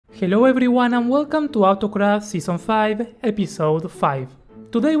Hello everyone and welcome to Autocraft Season 5, Episode 5.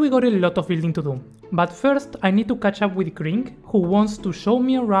 Today we got a lot of building to do, but first I need to catch up with Krink, who wants to show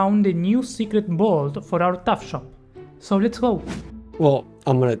me around the new secret vault for our tough shop. So let's go. Well,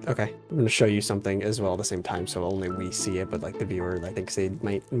 I'm gonna show you something as well at the same time, so only we see it, but like the viewer, I think they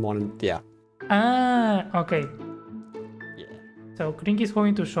might want to, yeah. Ah, okay. Yeah. So Krink is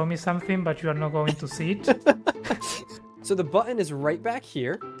going to show me something, but you are not going to see it. So the button is right back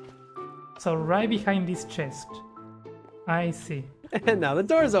here. So right behind this chest. I see. And now the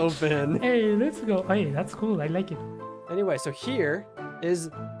door's open. Hey, let's go. Hey, that's cool. I like it. Anyway, so here is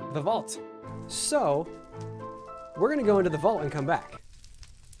the vault. So we're gonna go into the vault and come back.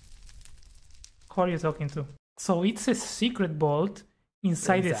 Who are you talking to? So it's a secret vault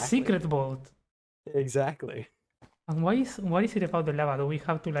inside a secret vault. Exactly. And what is it about the lava? Do we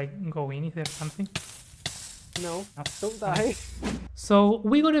have to like go in? Is there something? No, don't die. So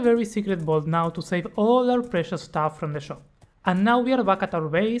we got a very secret vault now to save all our precious stuff from the shop. And now we are back at our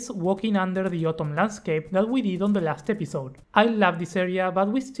base, walking under the autumn landscape that we did on the last episode. I love this area, but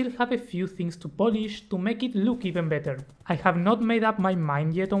we still have a few things to polish to make it look even better. I have not made up my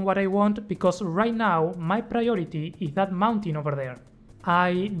mind yet on what I want, because right now my priority is that mountain over there.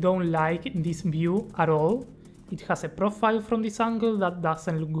 I don't like this view at all. It has a profile from this angle that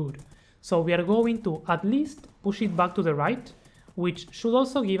doesn't look good. So we are going to at least push it back to the right, which should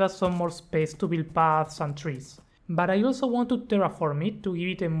also give us some more space to build paths and trees. But I also want to terraform it to give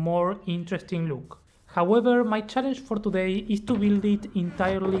it a more interesting look. However, my challenge for today is to build it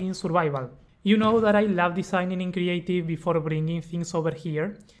entirely in survival. You know that I love designing in creative before bringing things over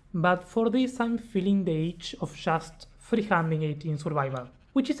here, but for this I'm feeling the itch of just freehanding it in survival,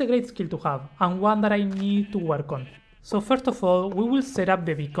 which is a great skill to have and one that I need to work on. So first of all, we will set up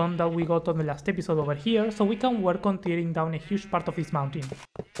the beacon that we got on the last episode over here, so we can work on tearing down a huge part of this mountain.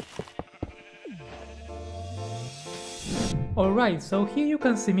 Alright, so here you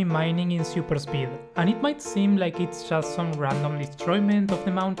can see me mining in super speed, and it might seem like it's just some random destroyment of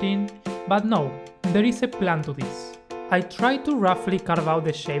the mountain, but no, there is a plan to this. I tried to roughly carve out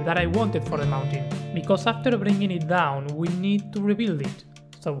the shape that I wanted for the mountain, because after bringing it down we need to rebuild it.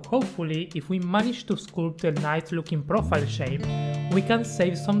 So hopefully, if we manage to sculpt a nice looking profile shape, we can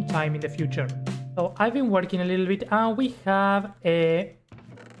save some time in the future. So I've been working a little bit and we have a...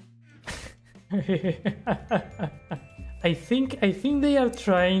 I think they are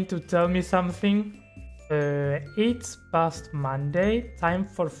trying to tell me something. It's past Monday, time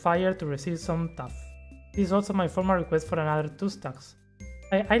for fire to receive some tuff. This is also my formal request for another 2 stacks.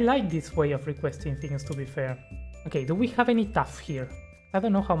 I like this way of requesting things, to be fair. Okay, do we have any tuff here? I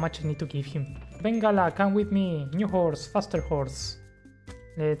don't know how much I need to give him. Bengala, come with me. New horse, faster horse.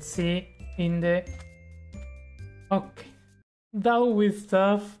 Let's see. In the... Okay. Down with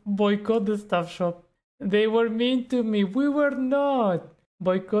stuff. Boycott the stuff shop. They were mean to me. We were not.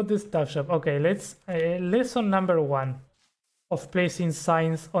 Boycott the stuff shop. Okay, let's... lesson number 1 of placing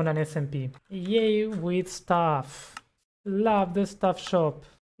signs on an SMP. Yay with stuff. Love the stuff shop.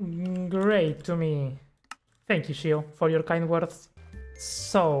 Great to me. Thank you, Shio, for your kind words.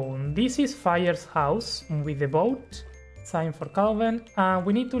 So, this is Fire's house with the boat. Sign for Calvin, and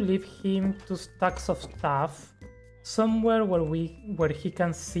we need to leave him 2 stacks of stuff somewhere where he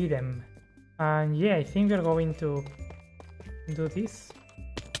can see them. And yeah, I think we're going to do this.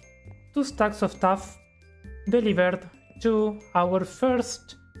 2 stacks of stuff delivered to our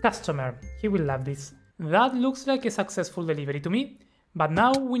first customer. He will love this. That looks like a successful delivery to me, but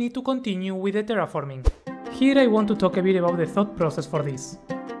now we need to continue with the terraforming. Here I want to talk a bit about the thought process for this,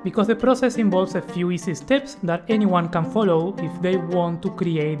 because the process involves a few easy steps that anyone can follow if they want to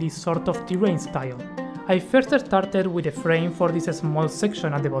create this sort of terrain style. I first started with a frame for this small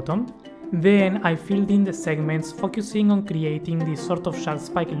section at the bottom, then I filled in the segments focusing on creating these sort of sharp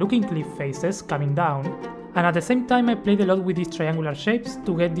spike looking cliff faces coming down, and at the same time I played a lot with these triangular shapes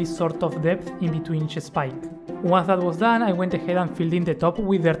to get this sort of depth in between each spike. Once that was done, I went ahead and filled in the top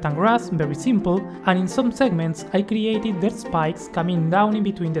with dirt and grass, very simple, and in some segments I created dirt spikes coming down in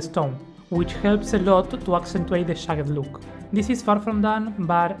between the stone, which helps a lot to accentuate the jagged look. This is far from done,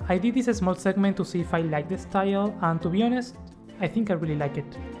 but I did this small segment to see if I like the style, and to be honest, I think I really like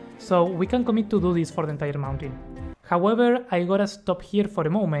it. So we can commit to do this for the entire mountain. However, I gotta stop here for a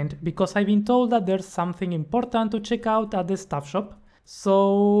moment, because I've been told that there's something important to check out at the stuff shop.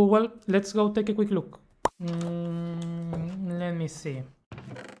 So, well, let's go take a quick look. Let me see.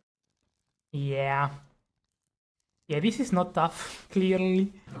 Yeah, this is not tough,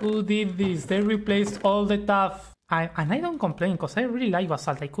 clearly. Who did this? They replaced all the tough. And I don't complain, because I really like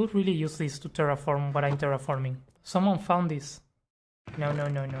basalt. I could really use this to terraform what I'm terraforming. Someone found this. No, no,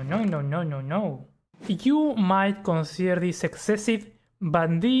 no, no, no, no, no, no, no. You might consider this excessive,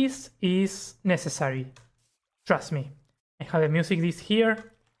 but this is necessary. Trust me. I have a music disc here.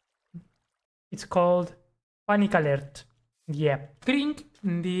 It's called Panic Alert. Yeah. Krink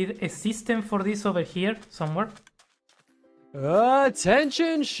did a system for this over here somewhere.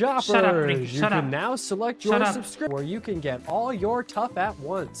 Attention shoppers! Shut up, Rick. You Shut can up. now select your subscription where you can get all your tough at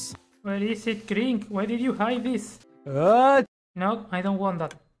once. Where is it, Krink? Why did you hide this? No, I don't want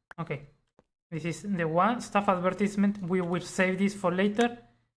that. Okay. This is the one stuff advertisement. We will save this for later.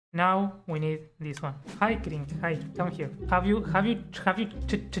 Now we need this one. Hi, Krink. Hi, come here. Have you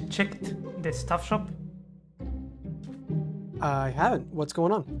checked the stuff shop? I haven't. What's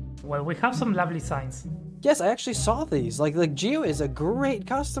going on? Well, we have some lovely signs. Yes, I actually saw these. Like Gio is a great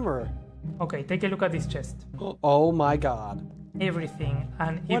customer. Okay, take a look at this chest. Oh my god. Everything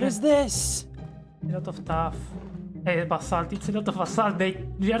and What even is this? a lot of stuff. Basalt. It's a lot of basalt. They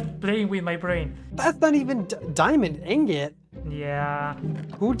are playing with my brain. That's not even diamond ingot. Yeah.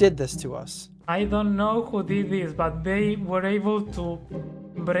 Who did this to us? I don't know who did this, but they were able to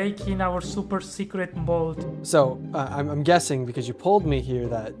break in our super secret vault. So, I'm guessing because you pulled me here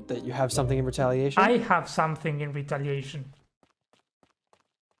that you have something in retaliation? I have something in retaliation.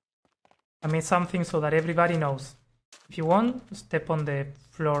 I mean something so that everybody knows. If you want, step on the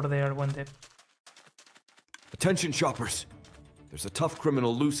floor there when the... Attention shoppers! There's a tough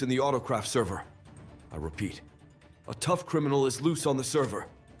criminal loose in the Autocraft server. I repeat, a tough criminal is loose on the server.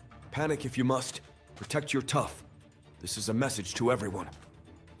 Panic if you must. Protect your tough. This is a message to everyone.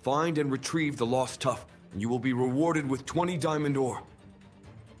 Find and retrieve the lost tough, and you will be rewarded with 20 diamond ore.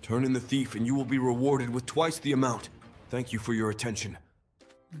 Turn in the thief, and you will be rewarded with twice the amount. Thank you for your attention.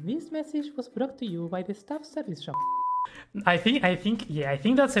 This message was brought to you by the staff service shop. I think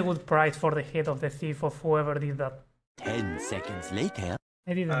that's a good price for the head of the thief of whoever did that. 10 seconds later.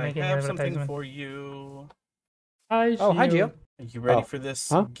 I didn't make any have something advertisement. for you. Hi, Hi, Gio. Are you ready Oh. for this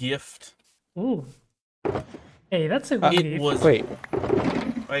Huh? gift? Ooh. Hey, that's a good It gift. was. Wait,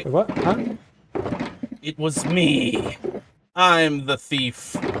 Wait, what? Huh? it was me. I'm the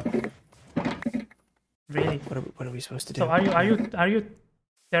thief. Really? What are we supposed to do? So are you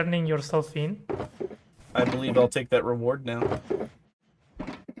turning yourself in? I believe I'll take that reward now.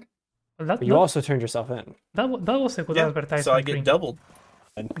 Well, that, But you that, also turned yourself in. that was a good Yeah, advertisement. so I get Krink. doubled.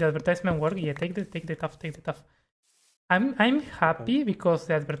 The advertisement worked. Yeah, take the tough. I'm happy because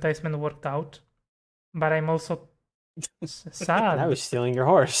the advertisement worked out, but I'm also sad. I was stealing your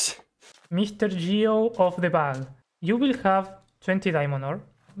horse. Mr. Geo of the bag, you will have 20 diamond ore.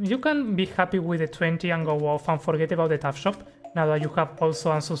 You can be happy with the 20 and go off and forget about the tough shop now that you have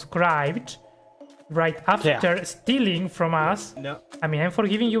also unsubscribed right after stealing from us. No, I mean, I'm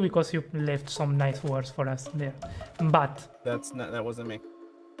forgiving you because you left some nice words for us there. But that wasn't me.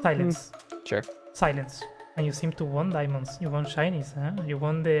 silence. Sure. Silence. And you seem to want diamonds. You want shinies, huh? You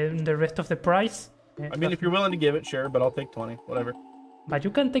want the rest of the price? I mean, if you're willing to give it, sure, but I'll take 20. Whatever. But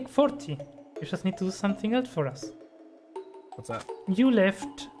you can take 40. You just need to do something else for us. What's that? You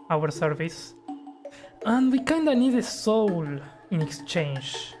left our service. And we kinda need a soul in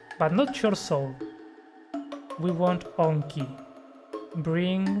exchange. But not your soul. We want Onki.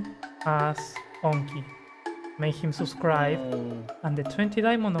 Bring us Onki. Make him subscribe. And the 20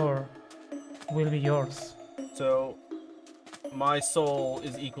 diamond ore will be yours. So, my soul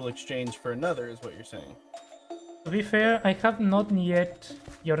is equal exchange for another, is what you're saying. To be fair, I have not yet.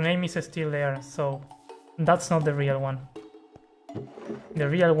 Your name is still there, so that's not the real one. The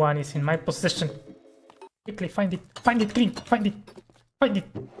real one is in my possession. Quickly, find it, Krink, find it.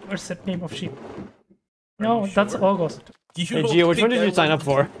 Where's the name of sheep? No, that's sure? August. You Hey, don't Gio, which think one did I you sign up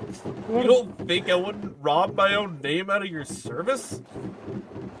wouldn't- for? You don't think I wouldn't rob my own name out of your service?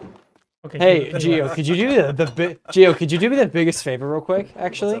 Okay. Hey, good. Gio, could you do Gio, could you do me the biggest favor real quick?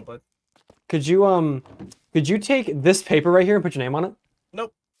 Actually, What's up, bud? could you take this paper right here and put your name on it?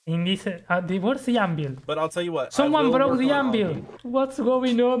 Nope. In this, where's the anvil? But I'll tell you what. I Someone will broke work the on anvil. Onki. What's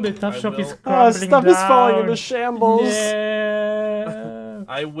going on? The tough I shop is will- crumbling stuff down. is falling into shambles. Yeah.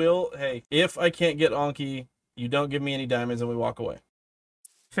 I will. Hey, if I can't get Onki, you don't give me any diamonds and we walk away.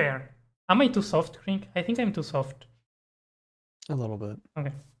 Fair. Am I too soft, Krink? I think I'm too soft. A little bit.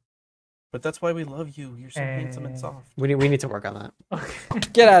 Okay. But that's why we love you. You're so handsome and soft. We need to work on that. Okay.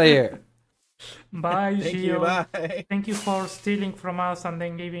 Get out of here. Bye, Thank Gio. you. Bye. Thank you for stealing from us and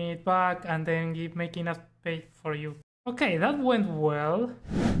then giving it back and then making us pay for you. Okay, that went well.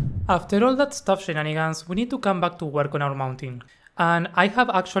 After all that stuff shenanigans, we need to come back to work on our mountain. And I have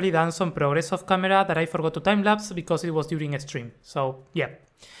actually done some progress off camera that I forgot to time-lapse because it was during a stream. So, yeah.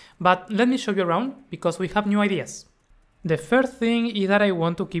 But let me show you around because we have new ideas. The first thing is that I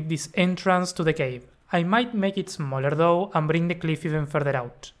want to keep this entrance to the cave. I might make it smaller though and bring the cliff even further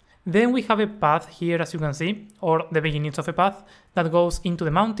out. Then we have a path here, as you can see, or the beginnings of a path that goes into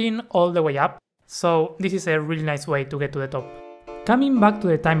the mountain all the way up. So this is a really nice way to get to the top. Coming back to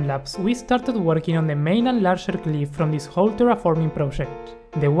the time-lapse, we started working on the main and larger cliff from this whole terraforming project,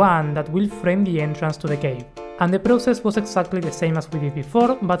 the one that will frame the entrance to the cave. And the process was exactly the same as we did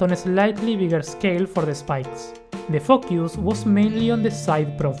before, but on a slightly bigger scale for the spikes. The focus was mainly on the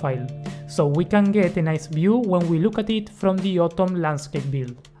side profile, so we can get a nice view when we look at it from the autumn landscape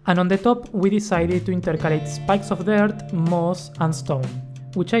build. And on the top we decided to intercalate spikes of dirt, moss and stone,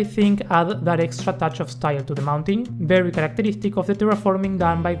 which I think add that extra touch of style to the mountain, very characteristic of the terraforming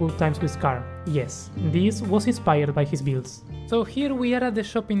done by Good Times with Scar. Yes, this was inspired by his builds. So here we are at the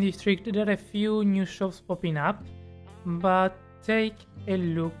shopping district. There are a few new shops popping up, but take a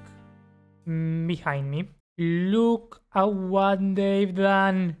look behind me. Look at what they've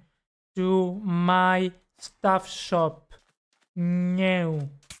done to my stuff shop. No.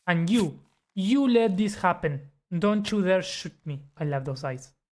 And you let this happen. Don't you dare shoot me. I love those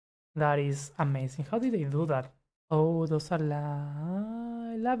eyes. That is amazing. How did they do that? Oh, those are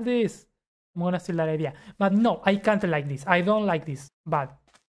I love this. I'm gonna steal that idea. But no, I can't like this. I don't like this. Bad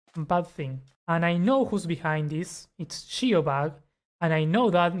thing. And I know who's behind this. It's Shiobag. And I know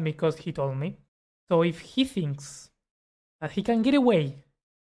that because he told me. So if he thinks that he can get away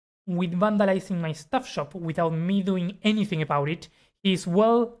with vandalizing my stuff shop without me doing anything about it, he's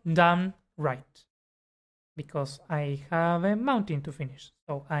well done right. Because I have a mountain to finish,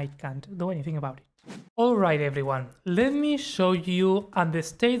 so I can't do anything about it. Alright everyone, let me show you at the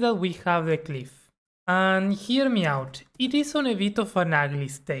state that we have the cliff. And hear me out, it is on a bit of an ugly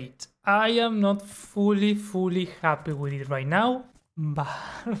state. I am not fully happy with it right now, but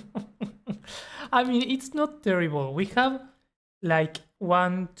I mean, it's not terrible. We have like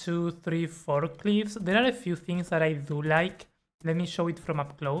 1, 2, 3, 4 cliffs. There are a few things that I do like. Let me show it from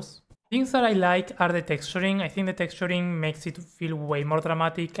up close. Things that I like are the texturing. I think the texturing makes it feel way more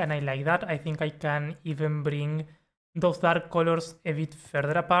dramatic and I like that. I think I can even bring those dark colors a bit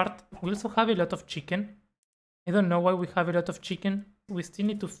further apart. We also have a lot of chicken. I don't know why we have a lot of chicken. We still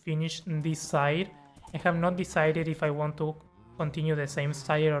need to finish this side. I have not decided if I want to continue the same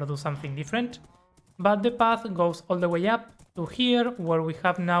style or do something different. But the path goes all the way up to here where we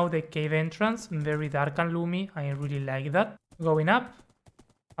have now the cave entrance. Very dark and gloomy. I really like that. Going up,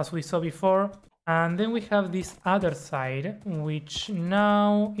 as we saw before, and then we have this other side, which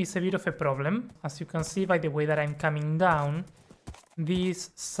now is a bit of a problem. As you can see by the way that I'm coming down,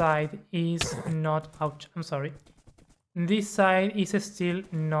 this side is not, ouch, I'm sorry. This side is still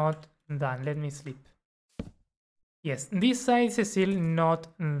not done. Let me sleep. Yes, this side is still not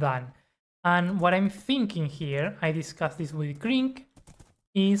done. And what I'm thinking here, I discussed this with Grink,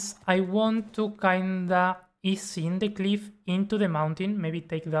 is I want to kinda ease in the cliff into the mountain, maybe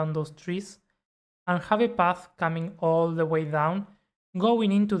take down those trees, and have a path coming all the way down,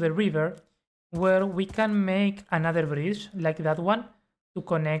 going into the river, where we can make another bridge, like that one, to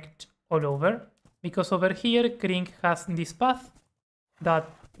connect all over. Because over here, Grink has this path that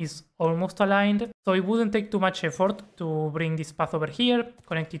is almost aligned, so it wouldn't take too much effort to bring this path over here,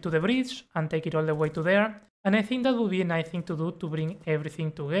 connect it to the bridge, and take it all the way to there. And I think that would be a nice thing to do to bring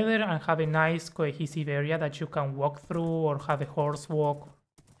everything together and have a nice cohesive area that you can walk through or have a horse walk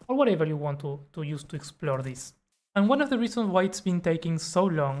or whatever you want to use to explore this. And one of the reasons why it's been taking so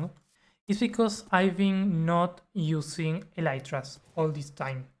long is because I've been not using elytras all this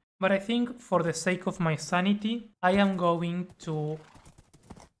time. But I think for the sake of my sanity, I am going to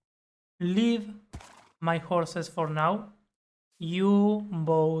leave my horses for now. You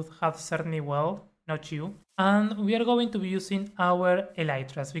both have served me well, not you. And we are going to be using our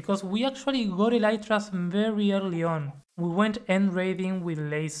elytras because we actually got elytras very early on. We went end raiding with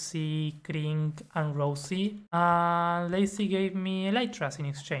Lacey, Krink, and Rosie, and Lacey gave me elytras in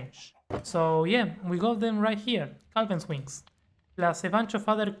exchange. So yeah, we got them right here, Calvin's wings, plus a bunch of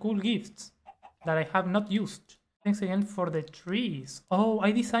other cool gifts that I have not used. Thanks again for the trees. Oh,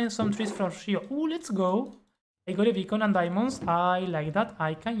 I designed some trees from Shio. Oh, let's go. I got a beacon and diamonds. I like that.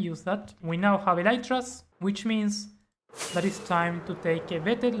 I can use that. We now have elytras, which means that it's time to take a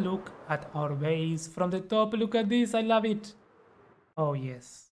better look at our base from the top. Look at this. I love it. Oh,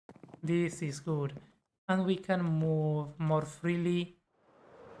 yes. This is good. And we can move more freely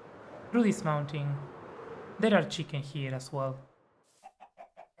through this mountain. There are chicken here as well.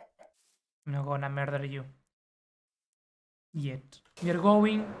 I'm not gonna murder you yet. We are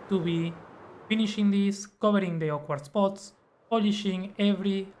going to be finishing this, covering the awkward spots, polishing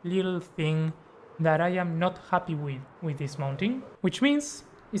every little thing that I am not happy with this mounting, which means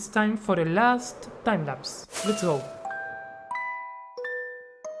it's time for a last time lapse. Let's go.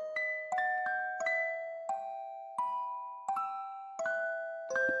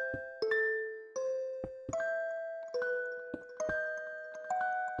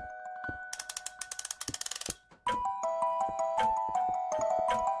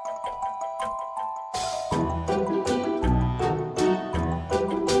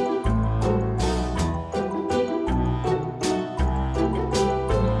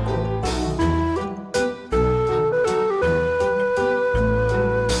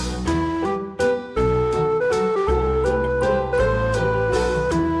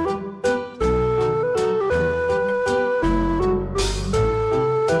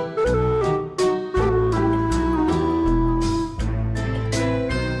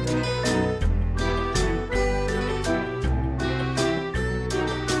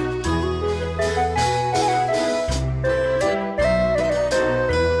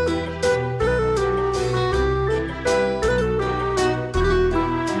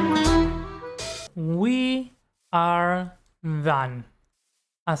 We are done.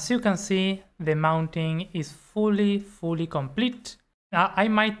 As you can see, the mounting is fully complete. I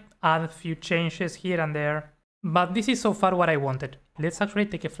might add a few changes here and there, but this is so far what I wanted. Let's actually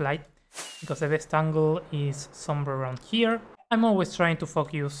take a flight, because the best angle is somewhere around here. I'm always trying to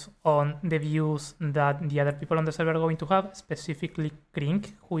focus on the views that the other people on the server are going to have, specifically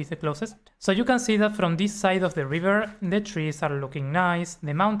Krink, who is the closest. So you can see that from this side of the river, the trees are looking nice,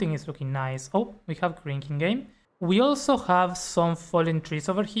 the mountain is looking nice. Oh, we have Krink in game. We also have some fallen trees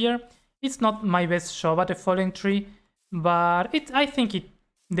over here. It's not my best shot at a fallen tree, but I think it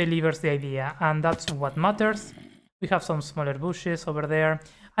delivers the idea, and that's what matters. We have some smaller bushes over there,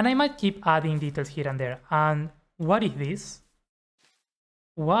 and I might keep adding details here and there. And what is this?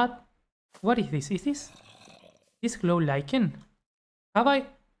 What is this? Is this glow lichen? Have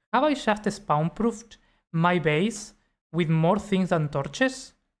I just spawn-proofed my base with more things than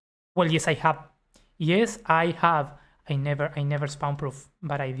torches? Well, yes, I have. Yes, I have. I never spawn-proof,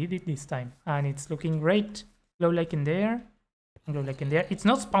 but I did it this time, and it's looking great. Glow lichen there, glow lichen there. It's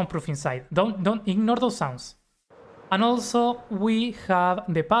not spawn-proof inside. Don't ignore those sounds. And also, we have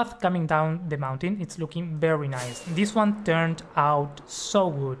the path coming down the mountain. It's looking very nice. This one turned out so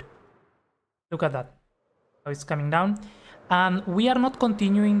good. Look at that. So it's coming down. And we are not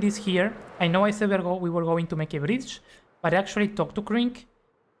continuing this here. I know I said we were going to make a bridge, but I actually talked to Krink,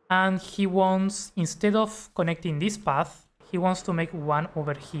 and he wants, instead of connecting this path, he wants to make one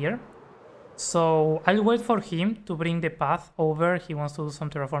over here. So I'll wait for him to bring the path over. He wants to do some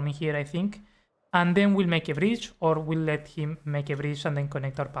terraforming here, I think. And then we'll make a bridge, or we'll let him make a bridge and then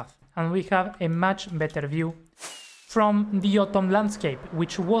connect our path. And we have a much better view from the autumn landscape,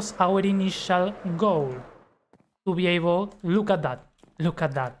 which was our initial goal. To be able, look at that, look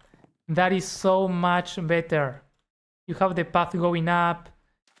at that. That is so much better. You have the path going up.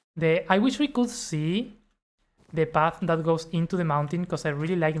 I wish we could see the path that goes into the mountain, because I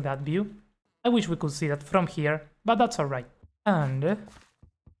really like that view. I wish we could see that from here, but that's alright. And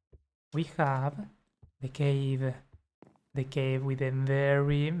we have the cave with a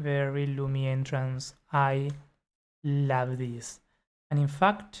very loomy entrance. I love this. And in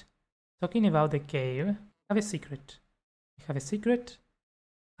fact, talking about the cave, I have a secret. I have a secret,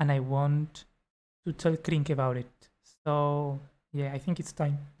 and I want to tell Krink about it. So yeah, I think it's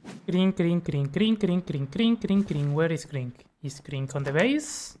time. Krink. Where is Krink? Is Krink on the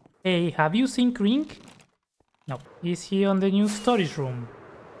base? Hey, have you seen Krink? No. Is he on the new storage room?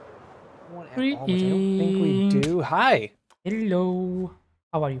 I don't think we do. Hi. Hello.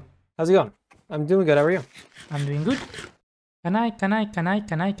 How are you? How's it going? I'm doing good. How are you? I'm doing good. Can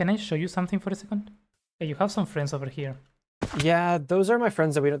I show you something for a second? Okay, you have some friends over here. Yeah, those are my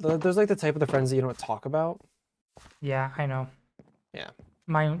friends that we don't. Those are like the type of the friends that you don't talk about. Yeah, I know. Yeah.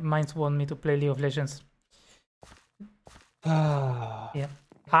 Mine's want me to play League of Legends. Yeah.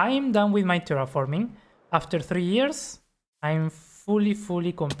 I'm done with my terraforming. After 3 years, I'm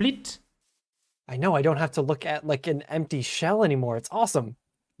fully complete. I know, I don't have to look at like an empty shell anymore. It's awesome.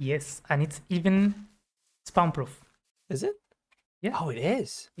 Yes, and it's even spawn-proof. Is it? Yeah. Oh, it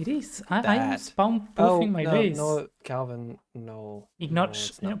is. It is. I'm spawn-proofing my base. No, Calvin, no. Ignore.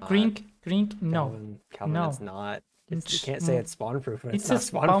 No, Krink, no. Calvin, no. it's not. You can't say it's spawn-proof when It's not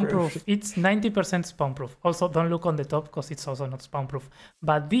spawn-proof. It's 90% spawn-proof. Also, don't look on the top because it's also not spawn-proof.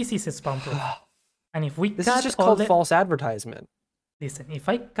 But this is a spawn-proof. And if we this cut is just called false advertisement. Listen, if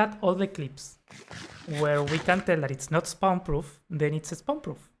I cut all the clips where we can tell that it's not spawn-proof, then it's a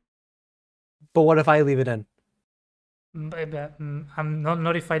spawn-proof. But what if I leave it in? I'm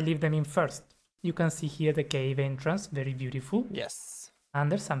not if I leave them in first. You can see here the cave entrance, very beautiful. Yes.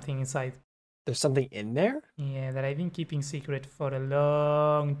 And there's something inside. There's something in there? Yeah, that I've been keeping secret for a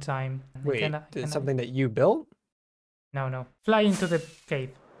long time. Wait, it's something that you built? No. Fly into the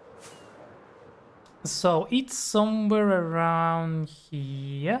cave. So it's somewhere around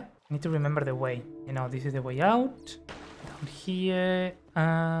here. I need to remember the way. You know, this is the way out. Down here.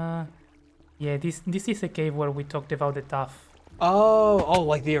 Yeah, this is the cave where we talked about the tuff. Oh,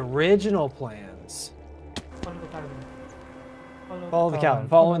 like the original plans. Follow the Calvin. Follow the Calvin.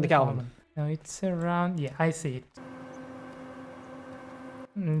 Following the Calvin. No, it's around. Yeah, I see it.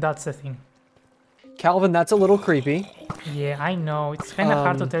 That's the thing. Calvin, that's a little creepy. Yeah, I know. It's kind of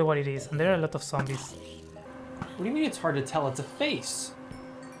hard to tell what it is, and there are a lot of zombies. What do you mean it's hard to tell? It's a face.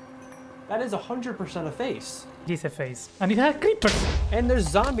 That is 100% a face. It is a face. And it has creepers! And there's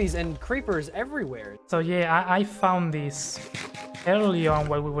zombies and creepers everywhere. So yeah, I found this early on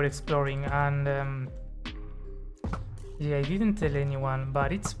while we were exploring, and yeah, I didn't tell anyone,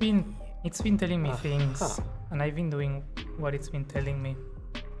 but it's been telling me things, and I've been doing what it's been telling me.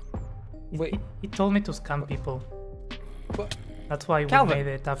 Wait. It told me to scam people. What? That's why we Calvin.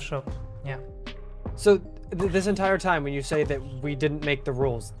 made the tough shop. Yeah. So this entire time when you say that we didn't make the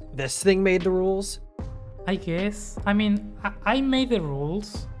rules, this thing made the rules? I guess. I mean, I made the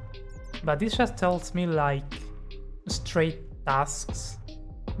rules, but this just tells me like straight tasks.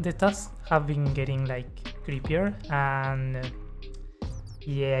 The tasks have been getting like creepier, and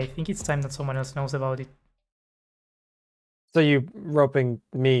yeah, I think it's time that someone else knows about it. So you roping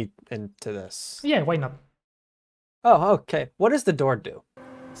me into this? Yeah, why not? Oh, okay. What does the door do?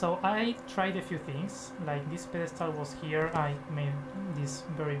 So I tried a few things, like this pedestal was here, I made this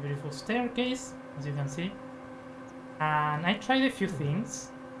very beautiful staircase, as you can see. And I tried a few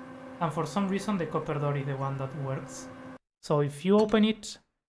things, and for some reason the copper door is the one that works. So if you open it,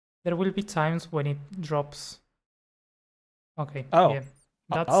 there will be times when it drops. Okay, Oh. yeah,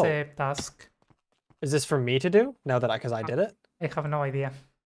 that's Oh. a task. Is this for me to do now that because I did it? I have no idea.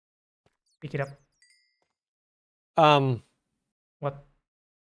 Pick it up. What?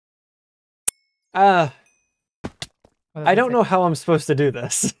 I What does it don't say? know how I'm supposed to do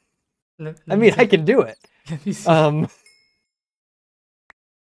this. Let I me mean, I see. can do it. Let me see.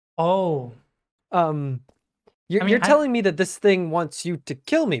 Oh. You're, I mean, you're telling me that this thing wants you to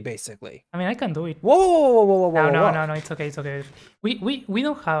kill me, basically. I mean, I can do it. Whoa, No, it's okay, it's okay.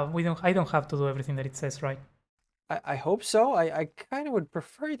 I don't have to do everything that it says, right? I hope so. I kind of would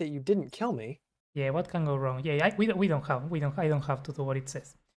prefer that you didn't kill me. Yeah, what can go wrong? Yeah, I don't have to do what it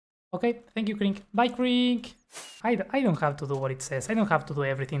says. Okay, thank you, Krink. Bye, Krink. I don't have to do what it says. I don't have to do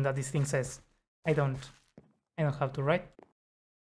everything that this thing says. I don't have to, right?